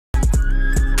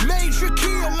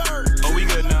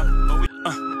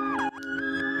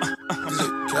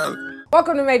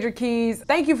Welcome to Major Keys.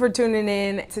 Thank you for tuning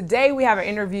in. Today we have an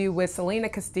interview with Selena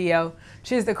Castillo.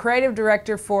 She is the creative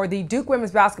director for the Duke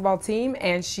women's basketball team,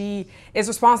 and she is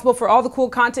responsible for all the cool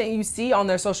content you see on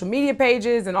their social media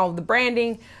pages and all of the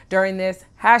branding during this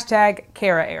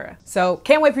 #Kara era. So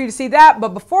can't wait for you to see that. But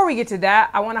before we get to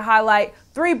that, I want to highlight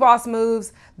 3 boss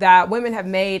moves that women have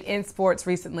made in sports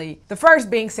recently. The first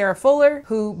being Sarah Fuller,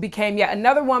 who became yet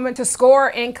another woman to score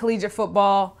in collegiate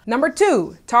football. Number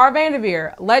 2, Tara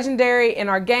Vanderveer, legendary in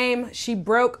our game. She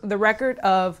broke the record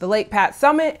of the late Pat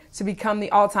Summitt to become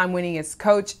the all-time winningest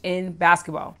coach in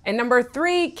basketball. And number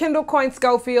 3, Kendall Coyne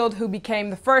Schofield, who became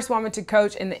the first woman to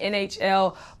coach in the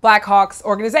NHL Blackhawks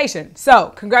organization. So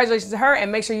congratulations to her,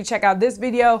 and make sure you check out this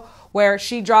video where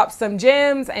she drops some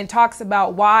gems and talks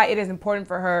about why it is important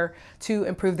for her to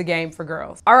improve the game for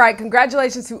girls. All right,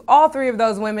 congratulations to all 3 of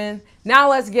those women. Now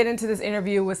let's get into this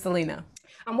interview with Selena.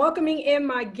 I'm welcoming in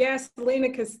my guest, Selena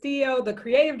Castillo, the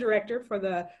creative director for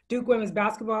the Duke women's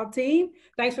basketball team.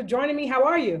 Thanks for joining me. How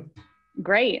are you?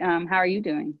 Great. How are you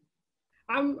doing?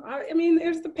 I mean,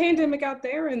 there's the pandemic out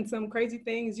there and some crazy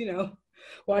things,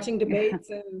 watching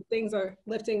debates and things are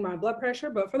lifting my blood pressure,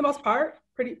 but for the most part,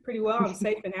 pretty well. I'm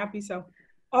safe and happy, so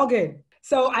all good.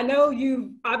 So I know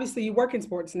you work in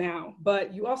sports now,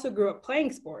 but you also grew up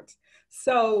playing sports.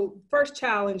 So first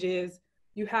challenge is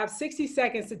you have 60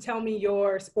 seconds to tell me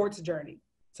your sports journey.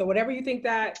 So whatever you think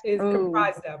that is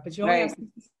comprised of, but you only have 60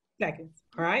 seconds.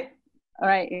 All right? All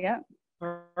right, yeah.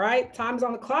 All right, time's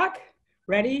on the clock.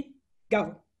 Ready,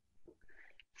 go.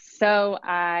 So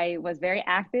I was very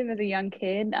active as a young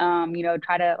kid,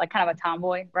 try to kind of a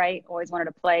tomboy, right? Always wanted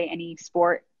to play any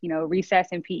sport, recess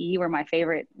and PE were my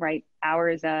favorite, right,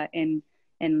 hours in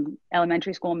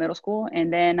elementary school, middle school.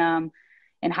 And then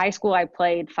in high school, I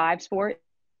played 5 sports,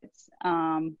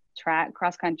 track,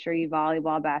 cross country,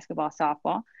 volleyball, basketball,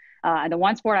 softball. The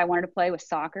one sport I wanted to play was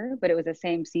soccer, but it was the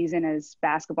same season as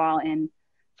basketball in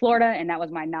Florida. And that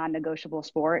was my non-negotiable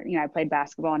sport. I played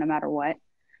basketball no matter what.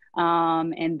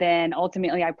 And then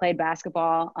ultimately I played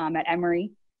basketball at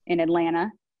Emory in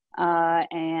Atlanta.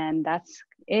 And that's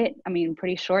it. I mean,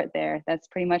 pretty short there. That's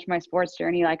pretty much my sports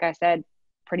journey. Like I said,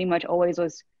 pretty much always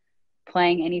was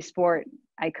playing any sport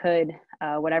I could,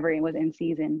 whatever it was in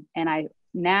season. And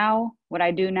what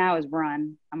I do now is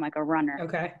run. I'm like a runner.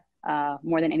 Okay.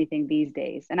 More than anything these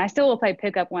days. And I still will play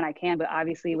pickup when I can, but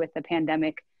obviously with the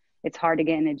pandemic, it's hard to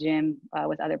get in the gym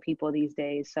with other people these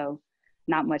days. So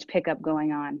not much pickup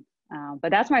going on.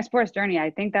 But that's my sports journey. I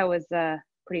think that was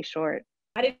pretty short.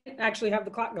 I didn't actually have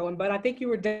the clock going, but I think you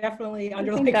were definitely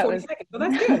under like 40 seconds. So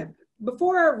that's good.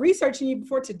 Before researching you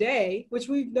before today, which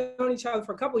we've known each other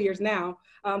for a couple of years now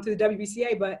through the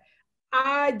WBCA, but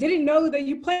I didn't know that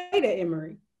you played at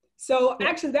Emory. So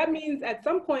actually that means at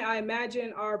some point I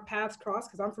imagine our paths crossed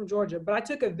because I'm from Georgia, but I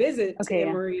took a visit to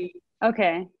Emory.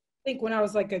 Okay. I think when I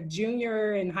was like a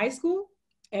junior in high school,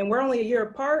 and we're only a year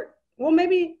apart. Well,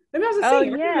 maybe I was a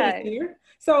senior. Yeah. Senior.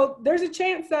 So there's a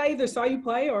chance that I either saw you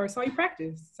play or saw you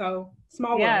practice. So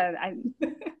small world. Yeah,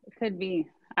 it could be.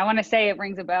 I want to say it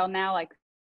rings a bell now. Like,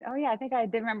 oh yeah, I think I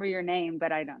did remember your name,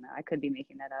 but I don't know. I could be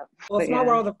making that up. Well, small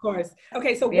world, of course.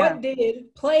 Okay, so what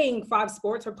did playing 5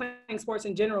 sports or playing sports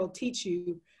in general teach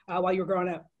you while you were growing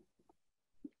up?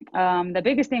 The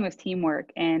biggest thing was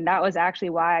teamwork. And that was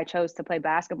actually why I chose to play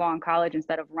basketball in college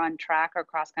instead of run track or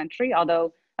cross country.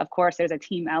 Although, of course, there's a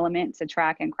team element to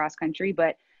track and cross country,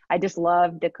 but I just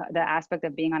loved the aspect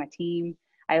of being on a team.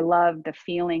 I loved the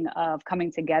feeling of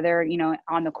coming together,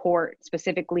 on the court,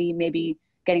 specifically maybe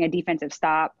getting a defensive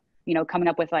stop, coming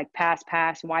up with like pass,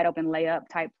 wide open layup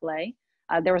type play.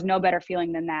 There was no better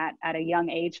feeling than that at a young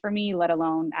age for me, let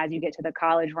alone as you get to the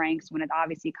college ranks when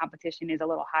obviously competition is a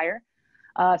little higher.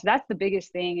 So that's the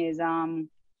biggest thing is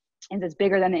it's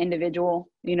bigger than the individual.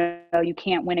 You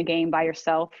can't win a game by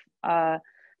yourself.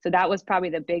 So that was probably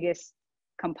the biggest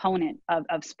component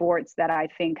of sports that I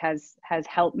think has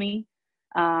helped me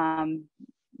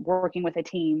working with a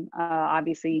team.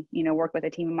 Obviously, work with a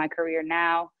team in my career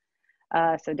now.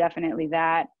 So definitely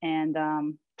that. And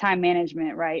time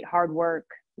management, right? Hard work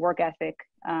ethic,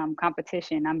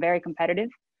 competition. I'm very competitive.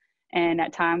 And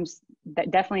at times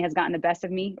that definitely has gotten the best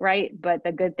of me, right? But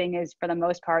the good thing is for the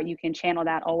most part, you can channel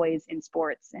that always in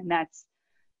sports. And that's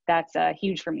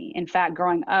huge for me. In fact,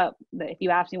 growing up, if you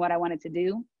asked me what I wanted to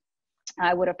do,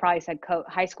 I would have probably said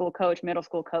high school coach, middle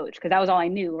school coach, because that was all I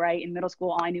knew, right? In middle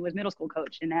school, all I knew was middle school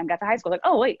coach. And then I got to high school, like,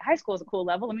 oh, wait, high school is a cool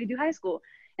level. Let me do high school.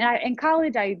 And in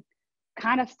college, I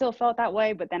kind of still felt that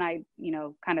way, but then I,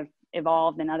 kind of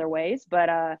evolved in other ways. But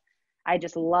I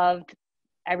just loved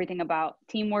everything about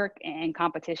teamwork and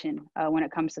competition when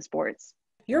it comes to sports.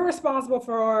 you're responsible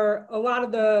for a lot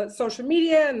of the social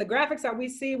media and the graphics that we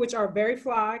see, which are very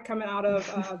fly coming out of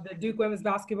the Duke women's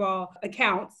basketball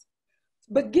accounts.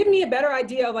 But give me a better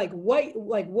idea of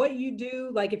what you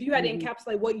do. Like if you had to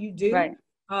encapsulate what you do, right.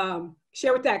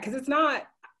 Share with that, because it's not.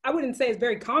 I wouldn't say it's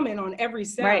very common on every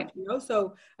set, right. you know.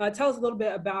 So tell us a little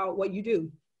bit about what you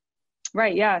do.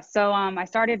 Right. Yeah. So I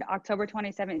started October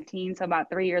 2017, so about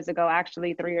 3 years ago,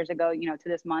 actually 3 years ago, you know, to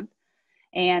this month.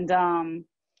 And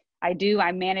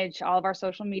I manage all of our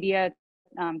social media,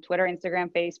 Twitter,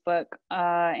 Instagram, Facebook.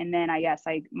 And then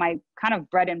my kind of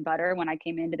bread and butter when I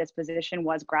came into this position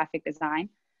was graphic design.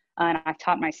 And I've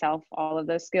taught myself all of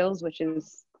those skills, which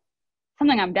is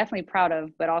something I'm definitely proud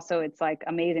of, but also it's like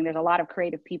amazing. There's a lot of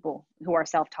creative people who are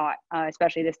self-taught,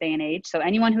 especially this day and age. So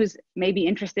anyone who's maybe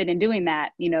interested in doing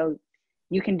that, you know,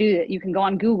 you can do it. You can go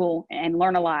on Google and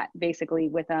learn a lot basically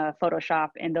with Photoshop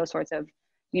and those sorts of,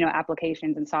 you know,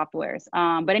 applications and softwares.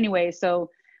 But anyway, so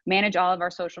manage all of our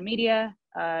social media,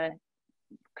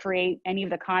 create any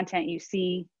of the content you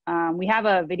see. We have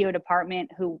a video department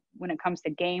who, when it comes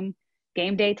to game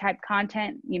day type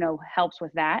content, you know, helps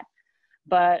with that.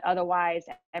 But otherwise,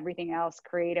 everything else,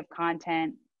 creative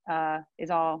content,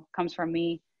 comes from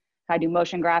me. I do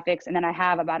motion graphics. And then I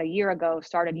have about a year ago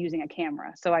started using a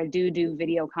camera. So I do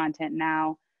video content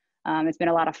now. It's been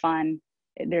a lot of fun.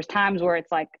 There's times where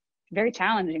it's like very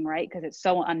challenging, right? Because it's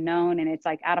so unknown and it's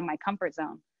like out of my comfort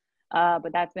zone.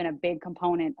 But that's been a big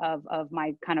component of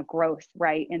my kind of growth,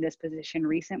 right, in this position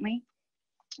recently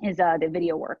is the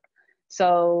video work.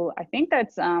 So I think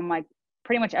that's like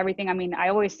pretty much everything. I mean, I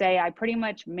always say I pretty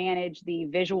much manage the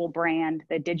visual brand,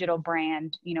 the digital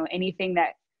brand, you know, anything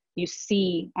that you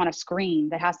see on a screen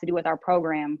that has to do with our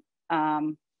program.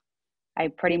 I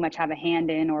pretty much have a hand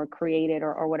in or created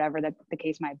or whatever the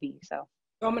case might be. So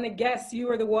I'm going to guess you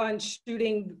were the one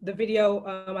shooting the video.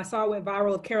 I saw it went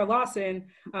viral of Kara Lawson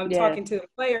talking to the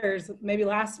players maybe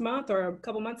last month or a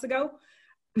couple months ago.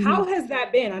 How has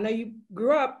that been? I know you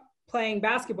grew up playing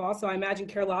basketball, so I imagine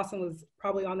Kara Lawson was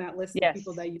probably on that list of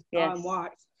people that you saw and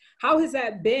watched. How has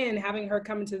that been having her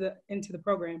come into the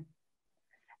program?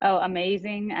 Oh,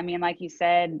 amazing. I mean, like you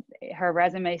said, her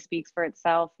resume speaks for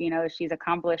itself. You know, she's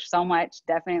accomplished so much.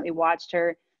 Definitely watched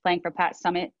her playing for Pat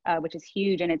Summitt, which is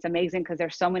huge. And it's amazing because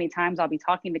there's so many times I'll be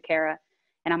talking to Kara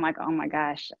and I'm like, oh my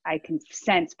gosh, I can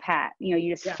sense Pat. You know,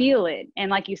 you just feel it. And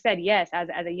like you said, yes, as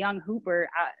a young hooper,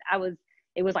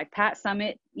 it was like Pat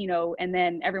Summitt, you know, and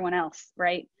then everyone else,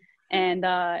 right? And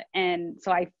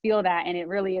so I feel that, and it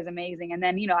really is amazing. And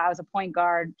then, you know, I was a point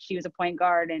guard, she was a point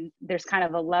guard, and there's kind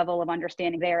of a level of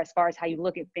understanding there as far as how you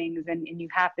look at things, and you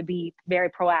have to be very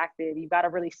proactive. You've got to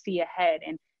really see ahead.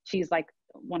 And she's like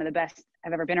one of the best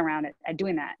I've ever been around at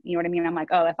doing that. You know what I mean? I'm like,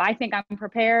 oh, if I think I'm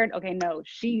prepared, okay, no,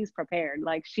 she's prepared.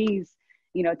 Like she's,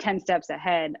 you know, 10 steps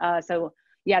ahead. So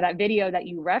yeah, that video that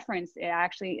you referenced, it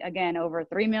actually, again, over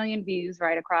 3 million views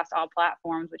right across all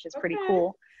platforms, which is pretty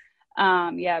cool.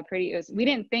 We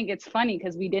didn't think, it's funny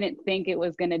because we didn't think it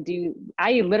was going to do,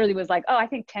 I literally was like, oh, I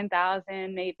think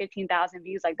 10,000, maybe 15,000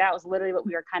 views. Like that was literally what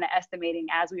we were kind of estimating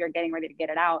as we were getting ready to get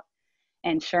it out.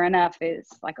 And sure enough,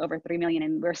 it's like over 3 million.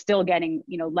 And we're still getting,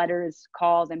 you know, letters,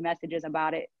 calls, and messages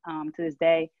about it to this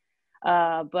day.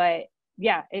 But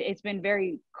yeah, it's been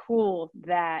very cool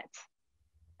that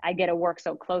I get to work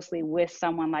so closely with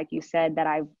someone, like you said, that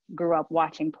I grew up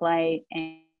watching play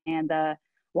and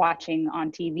watching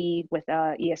on TV with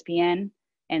ESPN.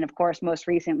 And of course, most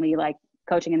recently, like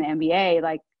coaching in the NBA,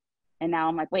 like, and now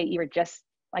I'm like, wait, you were just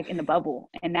like in the bubble.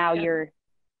 And now you're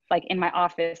like in my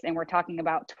office and we're talking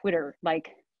about Twitter,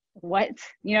 like what,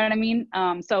 you know what I mean?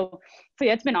 So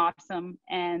yeah, it's been awesome.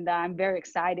 And I'm very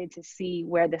excited to see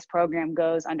where this program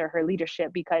goes under her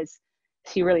leadership, because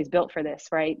she really is built for this,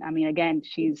 right? I mean, again,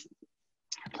 she's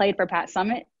played for Pat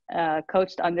Summitt,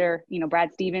 coached under, you know,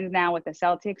 Brad Stevens now with the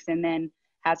Celtics, and then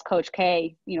has Coach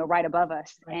K, you know, right above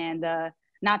us. Right. And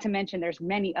not to mention there's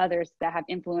many others that have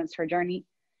influenced her journey,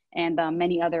 and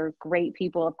many other great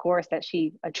people, of course, that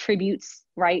she attributes,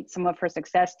 right, some of her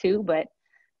success to. But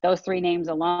those 3 names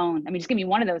alone, I mean, just give me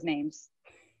one of those names,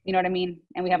 you know what I mean?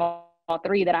 And we have all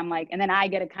 3 that I'm like, and then I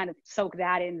get to kind of soak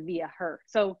that in via her.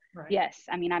 So yes,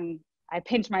 I mean, I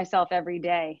pinch myself every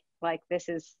day. Like, this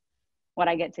is what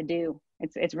I get to do.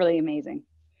 It's really amazing.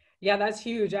 Yeah, that's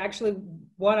huge. Actually,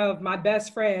 one of my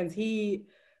best friends,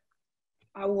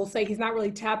 I will say he's not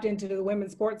really tapped into the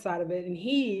women's sports side of it. And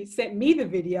he sent me the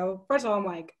video. First of all, I'm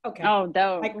like, okay,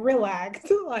 like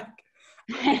relax. Like,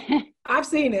 I've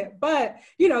seen it, but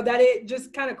you know, that it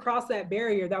just kind of crossed that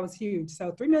barrier. That was huge.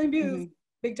 So 3 million views,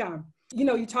 big time. You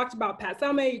know, you talked about Pat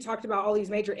Summitt, you talked about all these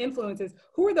major influences.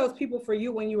 Who were those people for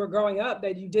you when you were growing up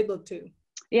that you did look to?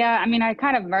 Yeah, I mean, I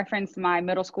kind of referenced my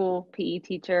middle school PE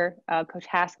teacher, Coach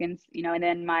Haskins, and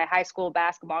then my high school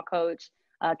basketball coach,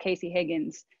 Casey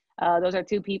Higgins. Those are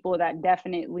two people that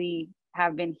definitely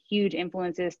have been huge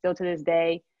influences still to this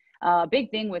day. Big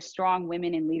thing was strong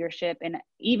women in leadership. And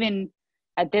even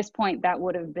at this point, that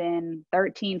would have been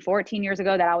 13, 14 years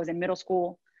ago that I was in middle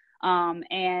school.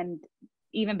 And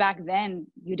even back then,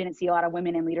 you didn't see a lot of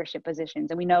women in leadership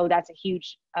positions. And we know that's a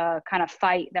huge kind of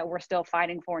fight that we're still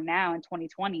fighting for now in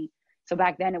 2020. So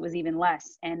back then it was even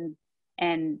less. And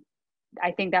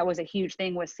I think that was a huge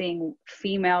thing, was seeing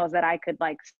females that I could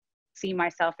like see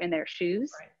myself in their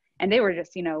shoes. Right. And they were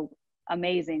just,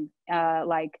 amazing,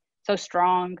 like so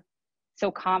strong, so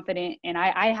confident. And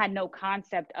I had no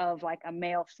concept of like a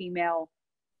male female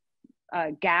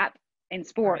gap in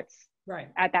sports. Right.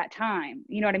 At that time,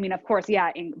 you know what I mean? Of course,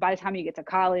 yeah. And by the time you get to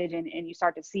college and you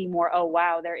start to see more, oh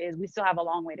wow, we still have a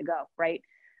long way to go, right?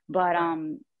 But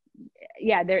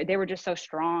yeah, they were just so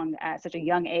strong at such a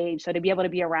young age. So to be able to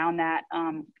be around that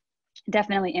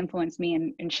definitely influenced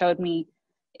me and showed me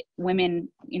women,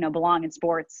 belong in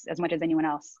sports as much as anyone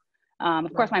else.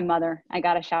 Of course, my mother, I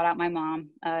got to shout out my mom.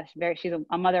 She's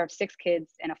a mother of 6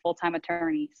 kids and a full-time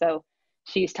attorney. So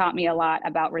she's taught me a lot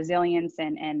about resilience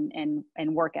and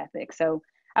work ethic. So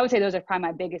I would say those are probably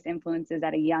my biggest influences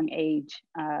at a young age,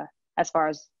 as far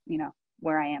as,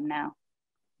 where I am now.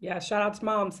 Yeah. Shout out to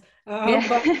moms. Yeah.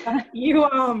 But you,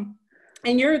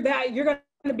 and you're going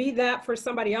to be that for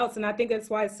somebody else. And I think that's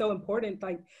why it's so important,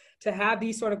 like, to have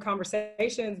these sort of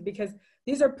conversations, because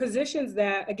these are positions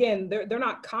that, again, they're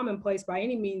not commonplace by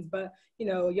any means, but,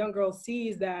 a young girl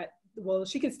sees that, well,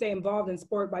 she can stay involved in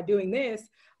sport by doing this,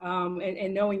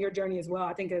 and knowing your journey as well.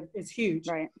 I think it's huge.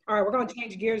 Right. All right, we're going to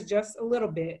change gears just a little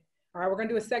bit. All right, we're going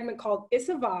to do a segment called It's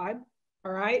a Vibe.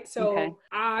 All right, so okay.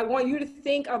 I want you to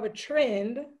think of a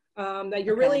trend that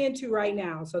you're really into right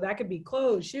now. So that could be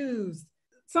clothes, shoes,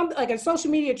 something like a social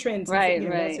media trend. Right.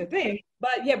 That's a thing.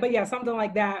 But yeah, something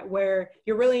like that where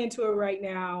you're really into it right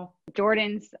now.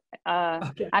 Jordans.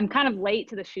 I'm kind of late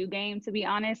to the shoe game, to be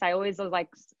honest. I always was like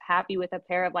happy with a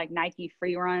pair of like Nike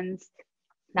free runs.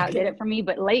 That did it for me.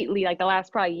 But lately, like the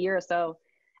last probably year or so,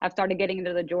 I've started getting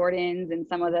into the Jordans and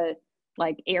some of the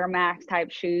like Air Max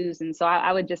type shoes. And so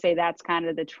I would just say that's kind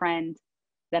of the trend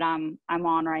that I'm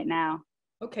on right now.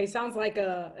 Okay, sounds like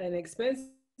an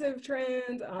expensive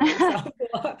trend,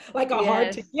 like a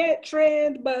hard to get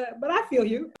trend, but I feel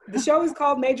you. The show is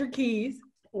called Major Keys.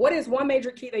 What is one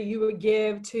major key that you would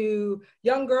give to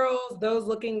young girls, those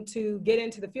looking to get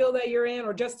into the field that you're in,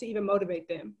 or just to even motivate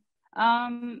them?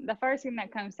 The first thing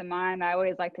that comes to mind, I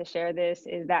always like to share this,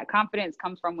 is that confidence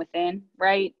comes from within,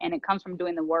 right? And it comes from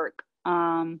doing the work.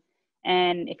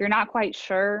 And if you're not quite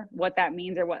sure what that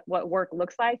means or what work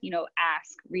looks like,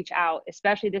 ask, reach out,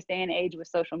 especially this day and age with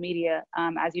social media.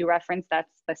 As you referenced,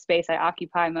 that's the space I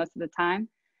occupy most of the time.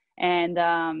 And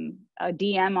a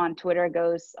DM on Twitter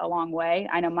goes a long way.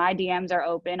 I know my DMs are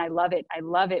open. I love it. I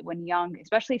love it when young,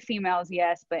 especially females,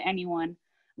 yes, but anyone,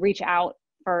 reach out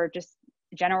for just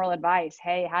general advice.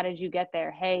 Hey, how did you get there?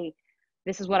 Hey,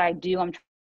 this is what I do. I'm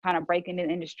trying to break into the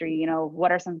industry.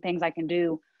 What are some things I can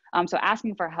do? So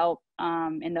asking for help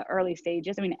in the early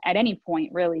stages, I mean, at any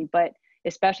point really, but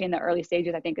especially in the early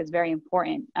stages, I think is very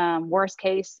important. Worst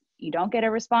case, you don't get a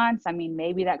response. I mean,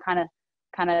 maybe that kind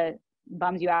of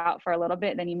bums you out for a little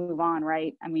bit, then you move on,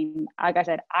 right? I mean, like I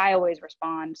said, I always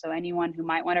respond. So anyone who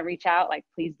might want to reach out, like,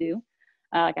 please do.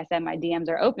 Like I said, my DMs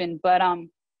are open, but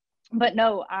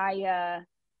no,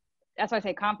 that's why I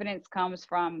say confidence comes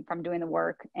from doing the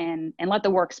work and let the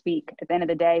work speak. At the end of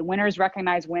the day, winners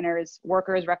recognize winners,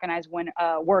 workers recognize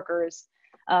workers,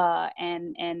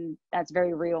 and that's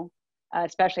very real,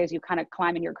 especially as you kind of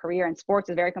climb in your career. And sports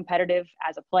is very competitive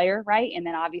as a player, right? And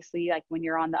then obviously, like when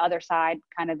you're on the other side,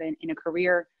 kind of in a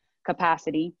career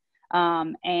capacity,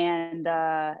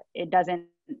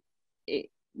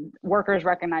 workers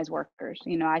recognize workers.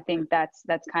 I think that's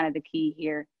kind of the key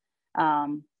here,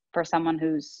 for someone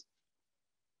who's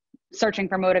searching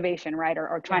for motivation, right?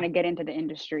 Or trying to get into the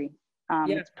industry.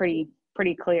 It's pretty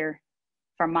clear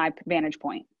from my vantage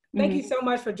point. Thank you so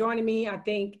much for joining me. I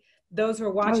think those who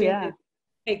are watching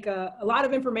take a lot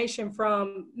of information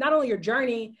from not only your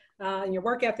journey and your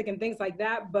work ethic and things like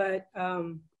that, but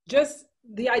just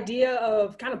the idea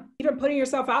of kind of even putting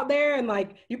yourself out there, and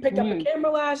like you picked up a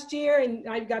camera last year and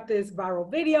now you've got this viral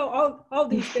video, all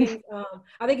these things.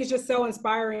 I think it's just so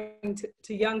inspiring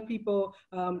to young people,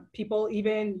 people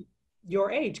even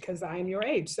your age, because I am your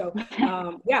age. So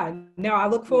I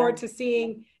look forward to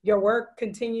seeing your work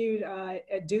continued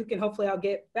at Duke, and hopefully I'll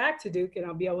get back to Duke and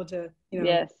I'll be able to,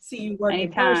 Yes. see you work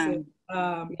in person.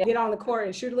 Get on the court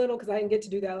and shoot a little, because I didn't get to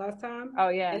do that last time. Oh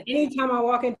yeah. And anytime I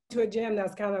walk into a gym,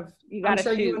 that's kind of, I'm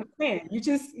sure you understand.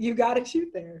 You got to shoot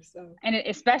there. So. And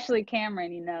especially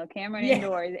Cameron, Cameron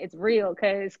indoors, it's real,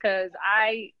 because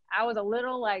I was a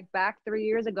little like back 3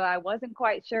 years ago, I wasn't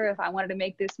quite sure if I wanted to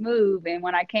make this move. And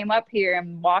when I came up here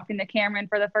and walked into Cameron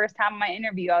for the first time in my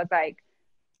interview, I was like,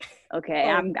 okay,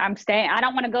 I'm staying. I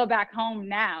don't want to go back home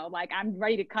now. Like, I'm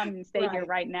ready to come and stay here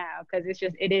right now, because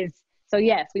it is. So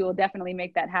yes, we will definitely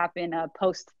make that happen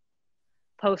post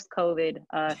COVID,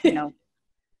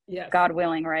 yes. God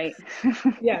willing, right?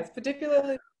 Yes,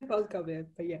 particularly post COVID.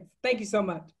 But yes, thank you so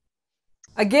much.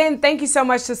 Again, thank you so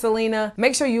much to Selena.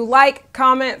 Make sure you like,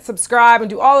 comment, subscribe, and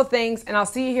do all the things. And I'll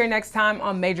see you here next time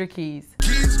on Major Keys.